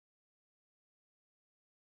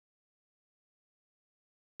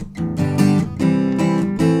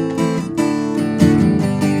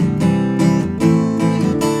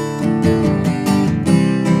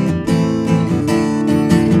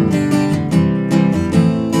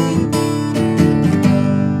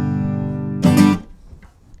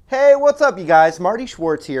What's up, you guys? Marty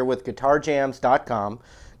Schwartz here with GuitarJams.com.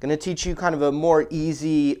 Going to teach you kind of a more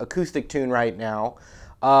easy acoustic tune right now.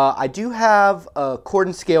 I do have a chord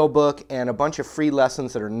and scale book and a bunch of free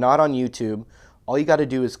lessons that are not on YouTube. All you got to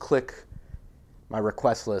do is click my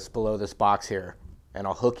request list below this box here, and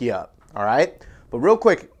I'll hook you up. All right? But real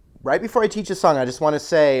quick, right before I teach a song, I just want to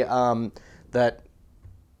say that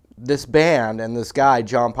this band and this guy,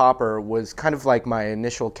 John Popper, was kind of like my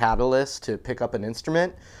initial catalyst to pick up an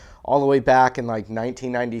instrument all the way back in like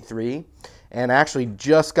 1993. And I actually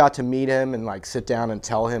just got to meet him and like sit down and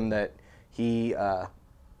tell him that he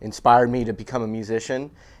inspired me to become a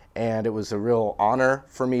musician. And it was a real honor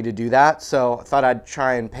for me to do that. So I thought I'd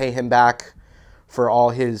try and pay him back for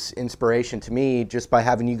all his inspiration to me just by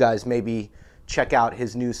having you guys maybe check out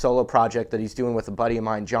his new solo project that he's doing with a buddy of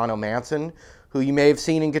mine, John O'Manson, who you may have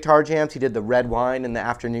seen in Guitar Jams. He did the Red Wine in the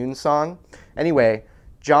Afternoon song. Anyway,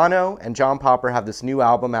 Jono and John Popper have this new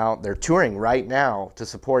album out. They're touring right now to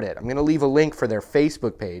support it. I'm going to leave a link for their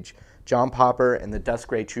Facebook page, John Popper and the Dust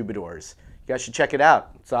Gray Troubadours. You guys should check it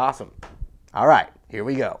out. It's awesome. All right, here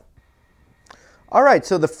we go. All right,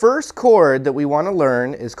 so the first chord that we want to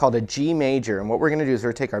learn is called a G major. And what we're going to do is we're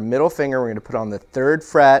going to take our middle finger, we're going to put on the 3rd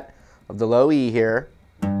fret of the low E here.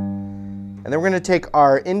 And then we're going to take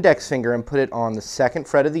our index finger and put it on the 2nd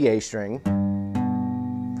fret of the A string.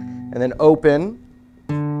 And then open.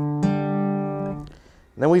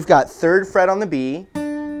 And then we've got 3rd fret on the B.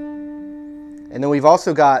 And then we've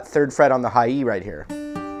also got 3rd fret on the high E right here.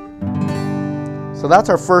 So that's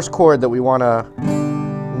our first chord that we want to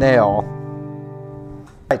nail. All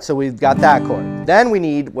right, so we've got that chord. Then we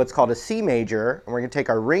need what's called a C major. And we're going to take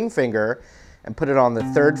our ring finger and put it on the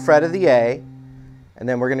 3rd fret of the A. And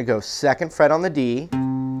then we're going to go 2nd fret on the D.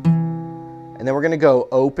 And then we're going to go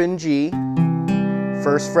open G,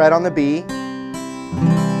 1st fret on the B.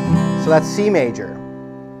 So that's C major.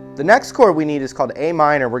 The next chord we need is called A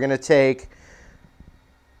minor. We're going to take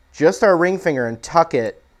just our ring finger and tuck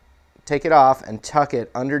it, take it off and tuck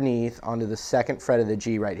it underneath onto the 2nd fret of the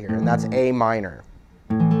G right here. And that's A minor.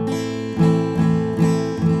 And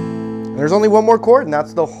there's only one more chord, and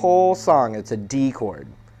that's the whole song. It's a D chord.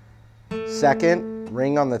 2nd,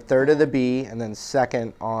 ring on the 3rd of the B, and then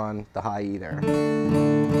 2nd on the high E there.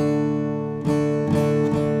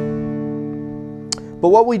 But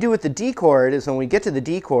what we do with the D chord is when we get to the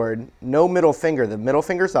D chord, no middle finger. The middle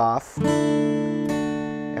finger's off,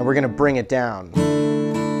 and we're going to bring it down.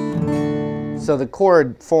 So the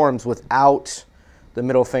chord forms without the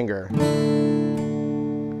middle finger.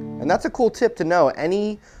 And that's a cool tip to know.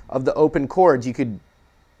 Any of the open chords, you could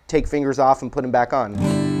take fingers off and put them back on.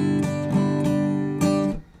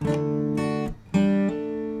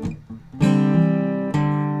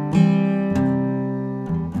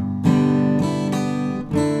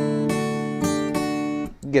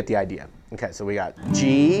 Get the idea. Okay, so we got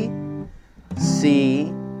G,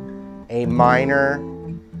 C, A minor,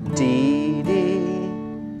 D, D.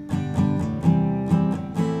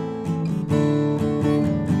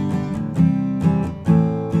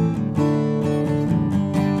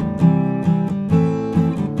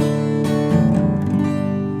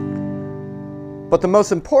 But the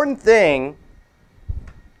most important thing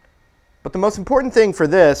for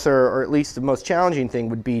this, or at least the most challenging thing,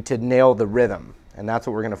 would be to nail the rhythm. And that's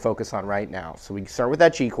what we're going to focus on right now. So we start with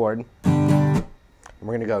that G chord. And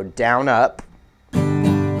we're going to go down, up,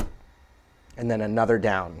 and then another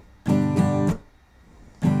down.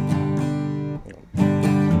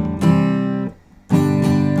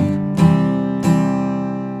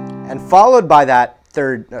 And followed by that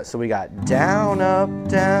 3rd, so we got down, up,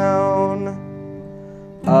 down,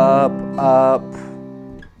 up, up,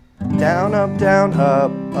 down, up, down,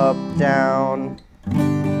 up, down.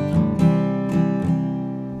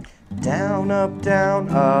 Down, up, down,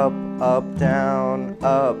 up, down,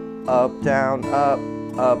 up, down,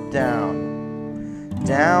 up, down.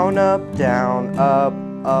 Down, up, down,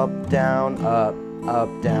 up, down,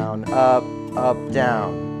 up, down, up,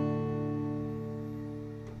 down.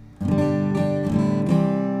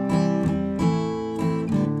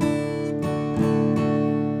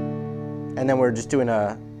 And then we're just doing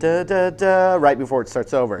a da da da right before it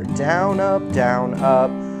starts over. Down, up, down, up,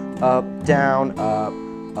 down, up.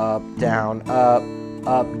 Up, down, up,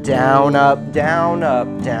 down, up, down,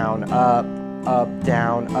 up, down, up,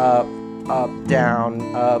 down, up, down,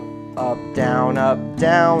 up, down, up,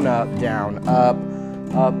 down, up, down,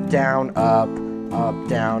 up, down, up,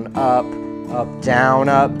 down, up, down,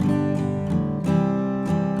 up.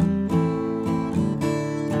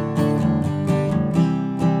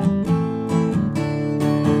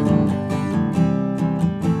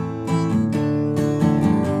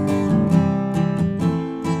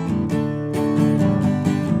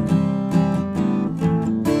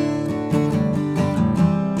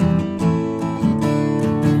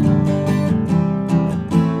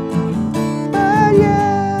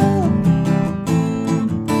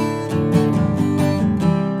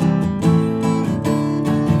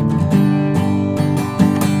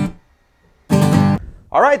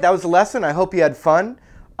 right, that was the lesson. I hope you had fun.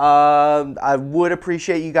 I would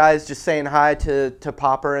appreciate you guys just saying hi to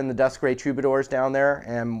Popper and the Dust Gray Troubadours down there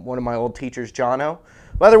and one of my old teachers, Jono.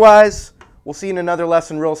 But otherwise, we'll see you in another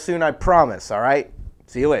lesson real soon, I promise, all right?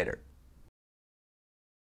 See you later.